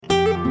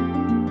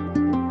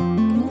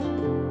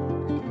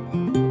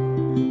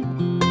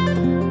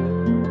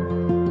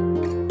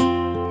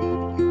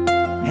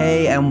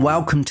and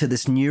welcome to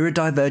this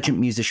Neurodivergent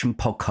Musician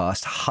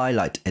Podcast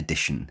Highlight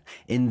Edition.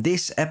 In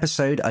this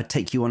episode, I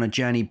take you on a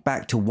journey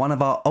back to one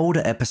of our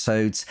older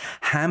episodes,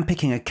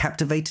 handpicking a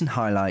captivating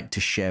highlight to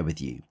share with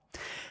you.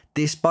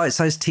 This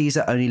bite-sized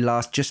teaser only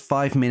lasts just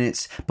 5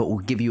 minutes, but will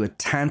give you a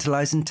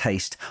tantalizing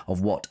taste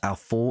of what our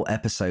 4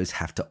 episodes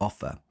have to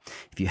offer.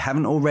 If you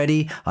haven't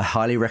already, I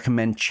highly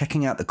recommend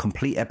checking out the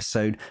complete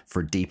episode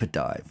for a deeper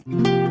dive.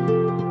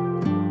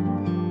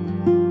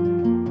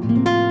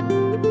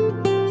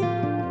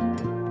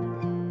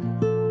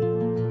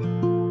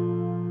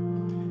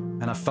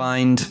 And I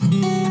find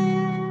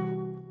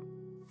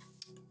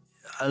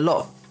a lot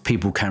of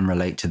people can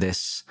relate to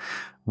this.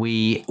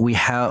 We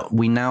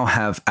now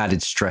have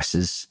added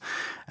stresses,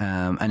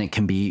 and it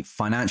can be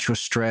financial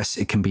stress,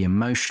 it can be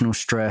emotional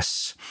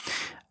stress,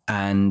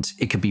 and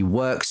it could be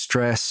work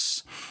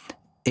stress,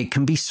 it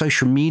can be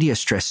social media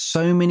stress.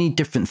 So many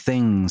different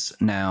things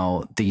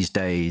now these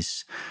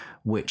days,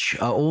 which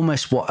are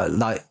almost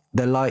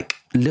they're like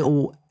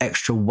little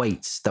extra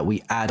weights that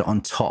we add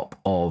on top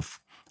of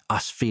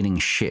us feeling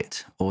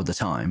shit all the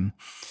time.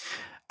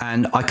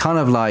 And I kind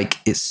of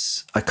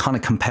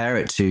compare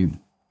it to,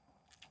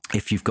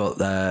 if you've got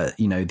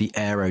the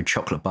Aero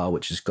chocolate bar,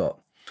 which has got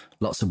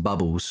lots of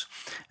bubbles,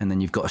 and then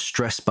you've got a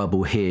stress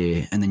bubble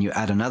here, and then you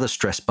add another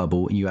stress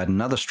bubble, and you add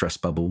another stress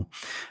bubble,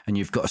 and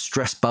you've got a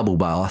stress bubble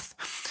bath,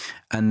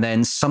 and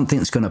then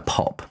something's going to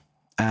pop.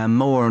 And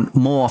more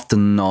often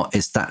than not,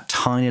 it's that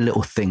tiny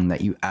little thing that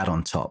you add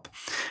on top.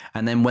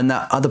 And then when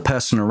that other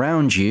person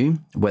around you,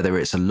 whether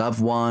it's a loved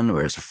one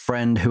or it's a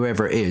friend,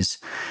 whoever it is,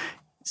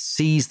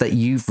 sees that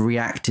you've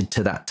reacted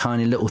to that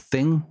tiny little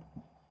thing,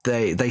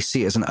 they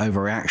see it as an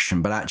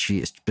overreaction, but actually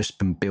it's just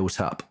been built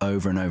up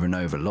over and over and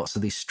over. Lots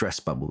of these stress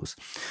bubbles.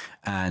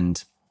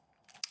 And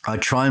I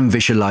try and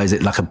visualize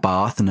it like a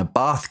bath, and a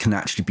bath can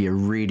actually be a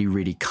really,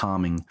 really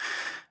calming,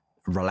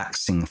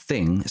 relaxing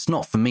thing. It's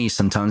not for me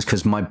sometimes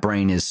because my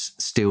brain is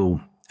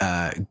still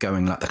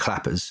going like the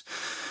clappers.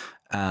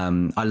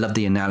 I love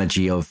the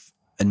analogy of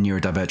a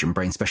neurodivergent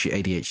brain, especially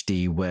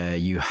ADHD, where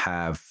you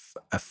have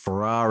a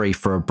Ferrari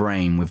for a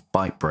brain with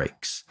bike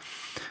brakes.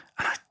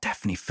 And I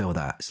definitely feel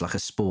that. It's like a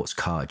sports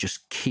car. It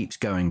just keeps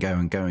going.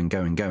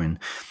 And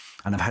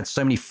I've had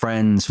so many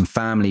friends and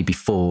family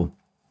before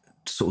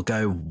sort of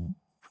go,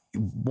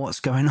 what's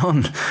going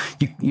on?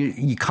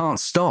 You can't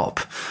stop.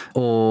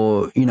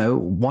 Or,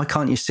 why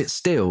can't you sit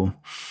still?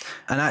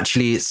 And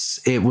actually,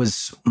 it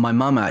was my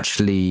mum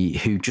actually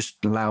who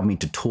just allowed me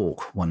to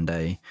talk one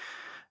day.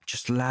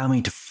 Just allow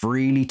me to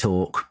freely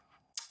talk.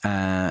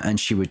 And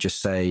she would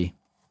just say,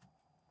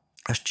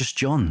 that's just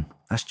John.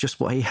 That's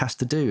just what he has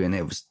to do. And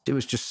it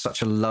was just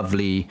such a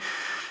lovely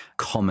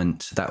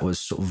comment that was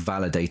sort of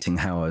validating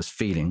how I was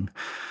feeling.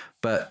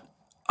 But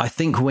I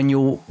think when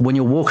you're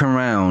walking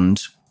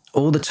around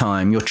all the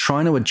time, you're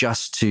trying to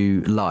adjust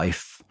to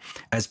life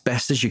as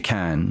best as you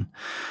can.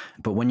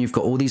 But when you've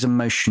got all these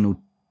emotional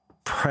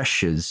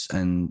pressures,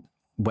 and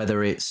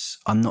whether it's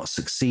I'm not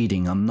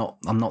succeeding, I'm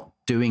not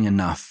doing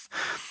enough,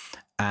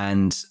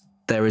 and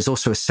there is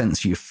also a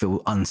sense you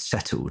feel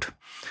unsettled.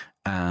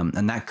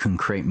 And that can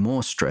create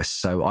more stress.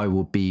 So I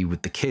will be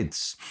with the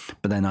kids,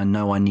 but then I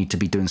know I need to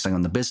be doing something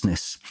on the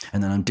business,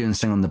 and then I'm doing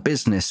something on the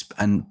business,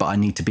 but I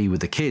need to be with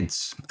the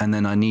kids, and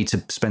then I need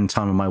to spend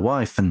time with my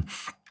wife, and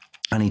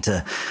I need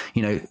to,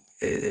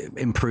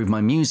 improve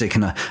my music,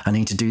 and I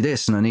need to do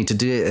this, and I need to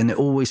do it. And it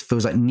always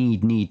feels like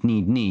need.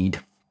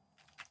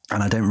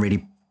 And I don't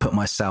really put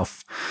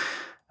myself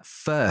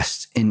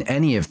first in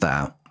any of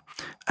that.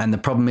 And the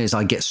problem is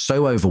I get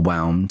so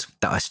overwhelmed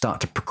that I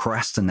start to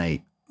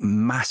procrastinate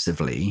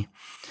massively.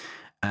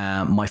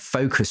 My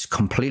focus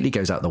completely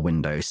goes out the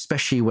window,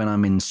 especially when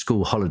I'm in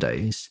school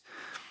holidays.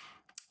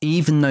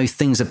 Even though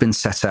things have been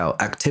set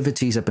out,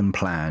 activities have been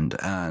planned,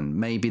 and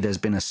maybe there's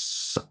been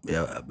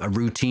a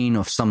routine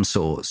of some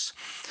sorts.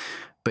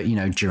 But,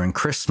 during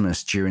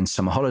Christmas, during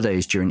summer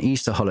holidays, during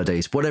Easter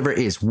holidays, whatever it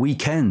is,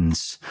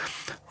 weekends,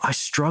 I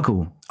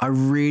struggle. I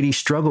really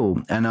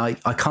struggle. And I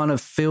kind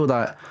of feel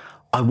that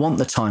I want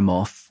the time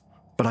off,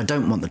 but I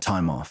don't want the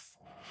time off.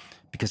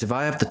 Because if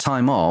I have the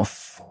time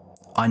off,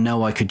 I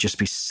know I could just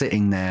be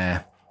sitting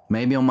there,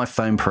 maybe on my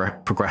phone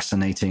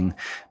procrastinating,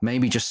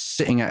 maybe just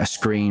sitting at a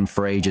screen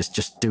for ages,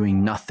 just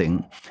doing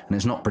nothing, and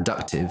it's not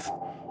productive.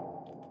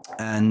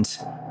 And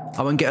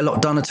I won't get a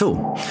lot done at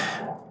all.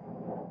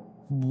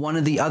 One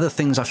of the other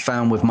things I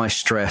found with my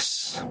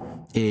stress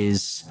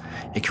is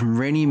it can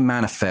really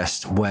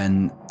manifest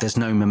when there's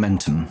no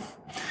momentum.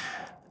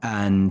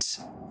 And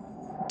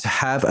to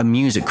have a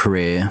music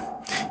career,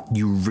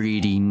 you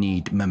really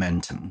need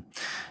momentum.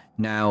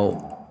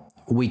 Now,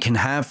 we can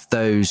have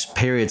those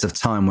periods of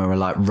time where we're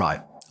like,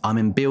 right, I'm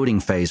in building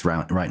phase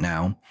right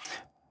now,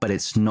 but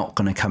it's not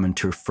going to come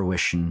into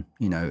fruition,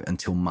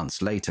 until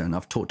months later. And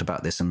I've talked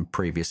about this in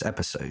previous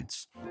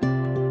episodes.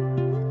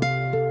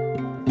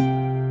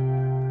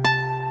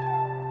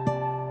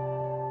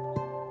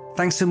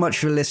 Thanks so much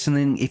for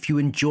listening. If you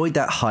enjoyed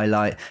that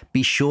highlight,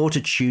 be sure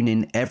to tune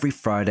in every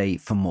Friday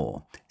for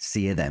more.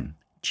 See you then.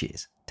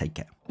 Cheers. Take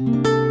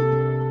care.